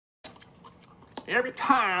Every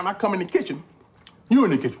time I come in the kitchen, you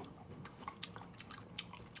in the kitchen.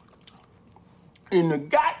 In the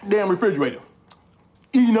goddamn refrigerator,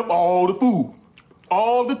 eating up all the food,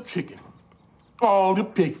 all the chicken, all the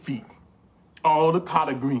pig feet, all the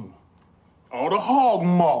collard green, all the hog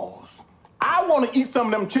maws. I want to eat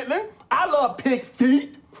some of them chitlins. I love pig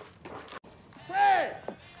feet. Fred!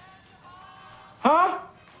 Huh?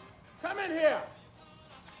 Come in here.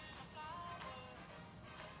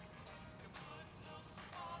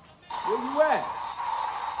 Where you at?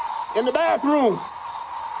 In the bathroom.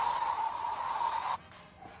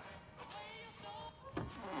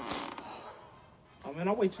 Oh, man,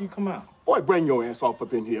 I'll wait till you come out. Boy, bring your ass off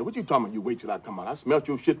up in here. What you talking about? You wait till I come out. I smelled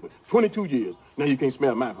your shit for 22 years. Now you can't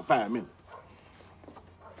smell mine for 5 minutes.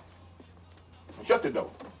 Shut the door.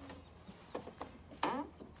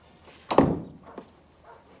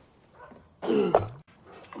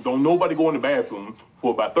 Don't nobody go in the bathroom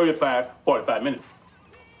for about 35, 45 minutes.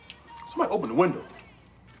 Somebody open the window.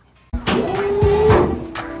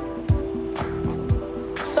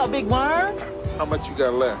 What's up, big worm? How much you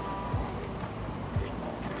got left?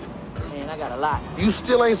 Man, I got a lot. You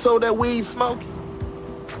still ain't sold that weed, Smokey?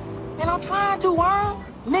 Man, I'm trying to, worm.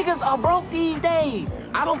 Niggas are broke these days.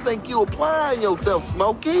 I don't think you applying yourself,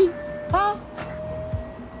 Smokey. Huh?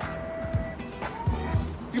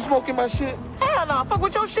 You smoking my shit? Hell no. Fuck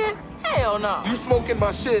with your shit? Hell no. You smoking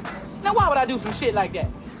my shit? Now, why would I do some shit like that?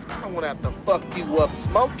 I don't want to have to fuck you up,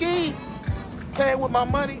 Smokey. Playing with my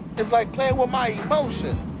money is like playing with my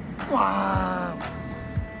emotions. Wow.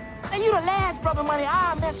 And you the last brother money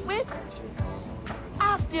I mess with.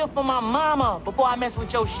 I'll steal from my mama before I mess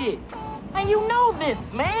with your shit. And you know this,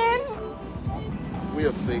 man.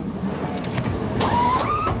 We'll see.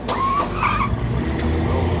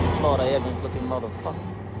 Florida Evans looking motherfucker.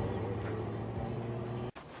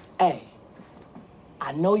 Hey,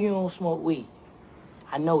 I know you don't smoke weed.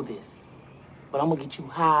 I know this. But I'm gonna get you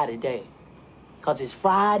high today. Cause it's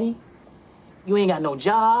Friday, you ain't got no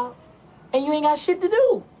job, and you ain't got shit to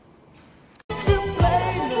do.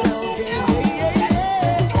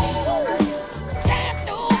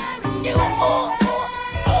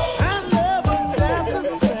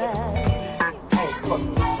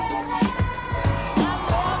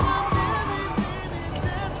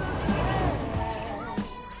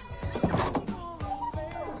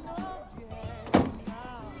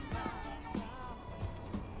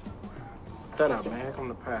 Shut up, man. I'm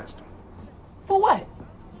the pastor. For what?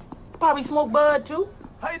 Probably smoke bud, too.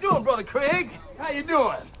 How you doing, Brother Craig? How you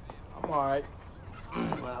doing? I'm all right.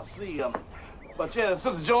 Well, I see, but yeah,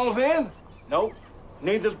 Sister Jones in? Nope.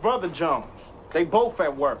 Neither's Brother Jones. They both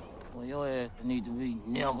at work. Well, your ass need to be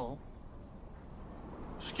niggle.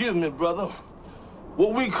 Excuse me, brother.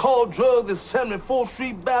 What we call drugs is 74th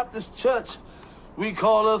Street Baptist Church. We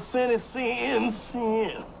call us sin.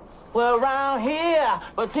 Well, around here,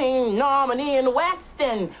 between Normandy and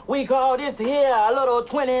Weston, we call this here a little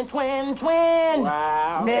twin.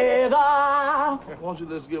 Wow. Nigga. Why don't you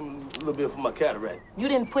just give me a little bit for my cataract? You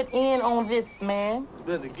didn't put in on this, man.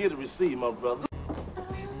 Better get a receipt, my brother.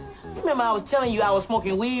 Remember I was telling you I was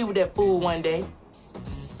smoking weed with that fool one day?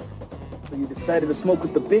 So you decided to smoke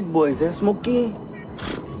with the big boys, eh, Smokey?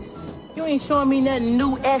 You ain't showing me nothing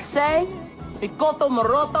new essay? Picoto,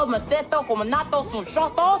 moroto, maceto, cominatos,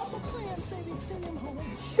 sunchotos?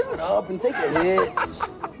 Shut up and take a hit.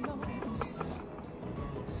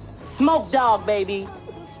 Smoke dog, baby.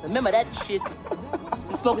 Remember that shit.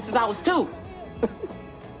 Been smoking since I was 2.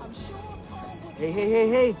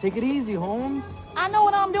 Hey, take it easy, Holmes. I know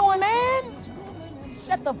what I'm doing, man.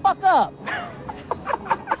 Shut the fuck up.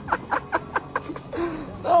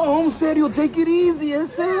 Oh, Holmes said he'll take it easy,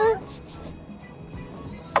 yes, sir.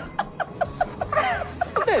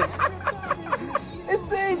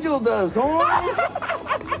 It's Angel does, Holmes.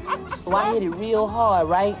 So I hit it real hard,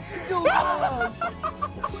 right? Angel does.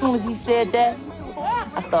 As soon as he said that,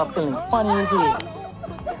 I started feeling funny as hell.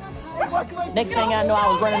 Next thing I know, I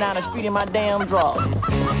was running down the street in my damn drawers. Get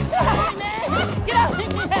off me, man! Get off me,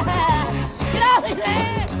 man! Get off me,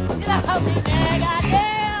 man! Get off me, man!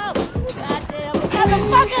 Goddamn!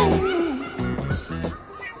 Motherfucker!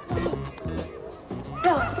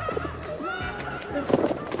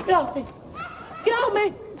 Get off me! Get off me!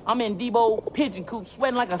 I'm in Debo pigeon coop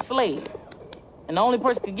sweating like a slave. And the only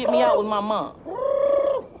person could get me out was my mom.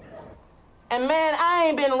 And man, I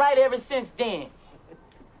ain't been right ever since then.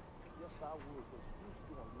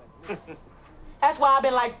 That's why I've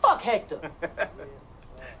been like, fuck Hector.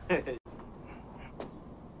 Take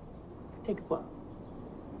a puff.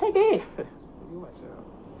 Take it.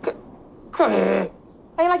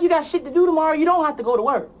 Ain't like you got shit to do tomorrow. You don't have to go to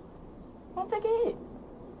work. Don't take a hit.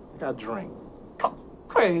 I got a drink.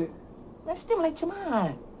 Craig, man, stimulate your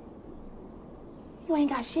mind. You ain't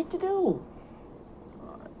got shit to do.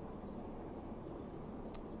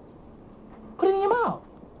 Put it in your mouth.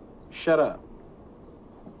 Shut up.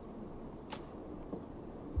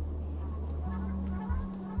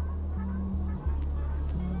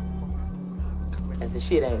 That's the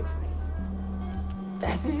shit, ain't it?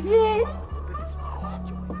 That's the shit.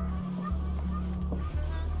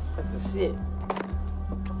 That's the shit.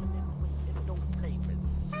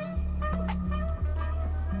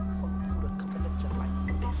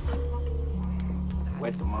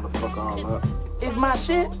 Wet the motherfucker all up. It's my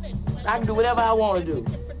shit. I can do whatever I want to do.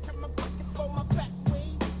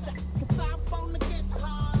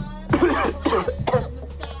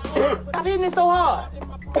 Stop hitting it so hard.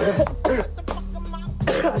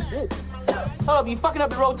 Hold up, you fucking up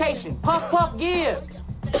the rotation. Puff, puff, give.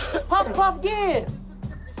 Puff, puff, give.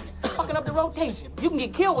 Fucking up the rotation. You can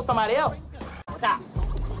get killed with somebody else. Stop.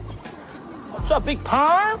 What's up, Big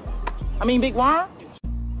Perm? I mean, Big Worm?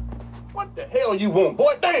 What the hell you want,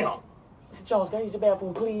 boy? Damn! Mr. Jones, can I use the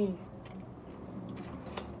bathroom, please?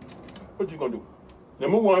 What you gonna do?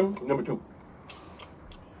 Number one, number two.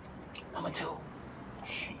 Number two.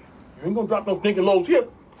 Shit. You ain't gonna drop no stinking loads here.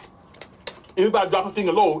 Anybody drop a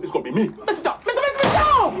stinking load, it's gonna be me. Mr.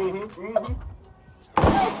 Jones! Mr. Jones!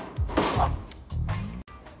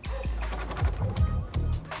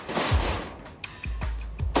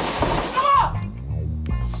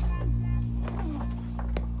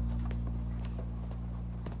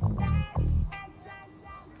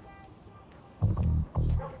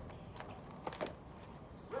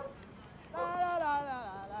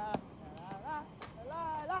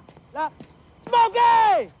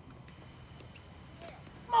 Smokey!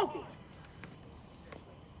 Smokey!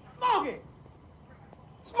 Smokey!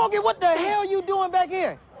 Smokey, what the hell you doing back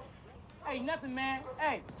here? Hey, nothing, man.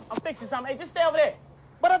 Hey, I'm fixing something. Hey, just stay over there.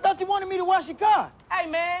 But I thought you wanted me to wash your car. Hey,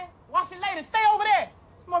 man, wash it later. Stay over there.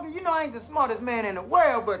 Smokey, you know I ain't the smartest man in the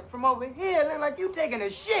world, but from over here, it look like you taking a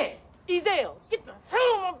shit. Ezel, get the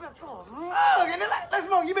hell on my back. Oh, okay, let's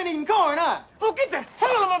smoke. You been eating corn, huh? Oh, get the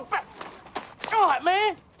hell on my back. All right,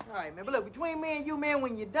 man. All right, man, but look, between me and you, man,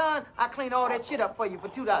 when you're done, I'll clean all that shit up for you for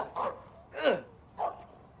 $2. Ugh.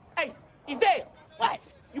 Hey, Ezel, what?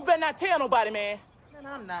 You better not tell nobody, man. Man,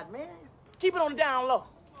 I'm not, man. Keep it on the down low.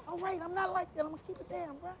 All right, I'm not like that. I'm gonna keep it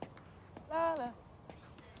down, bro. La, la.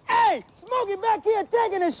 Hey, Smokey back here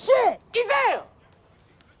taking a shit. Ezel!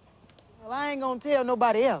 Well, I ain't gonna tell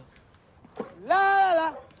nobody else. La,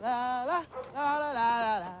 la, la, la, la, la,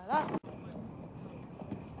 la, la, la.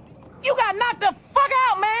 You got knocked the fuck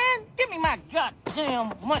out, man. Give me my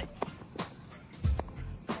goddamn money.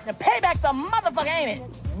 The payback's a motherfucker, ain't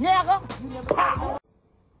it? Nigga.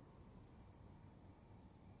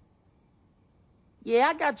 Yeah,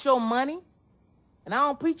 I got your money. And I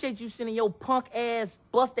don't appreciate you sending your punk-ass,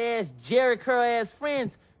 bust-ass, Jerry Curl-ass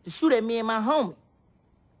friends to shoot at me and my homie.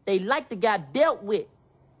 They like to got dealt with.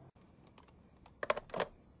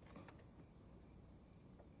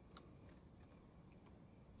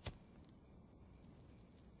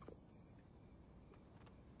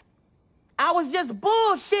 I was just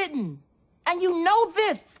bullshitting. And you know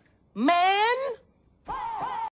this, man.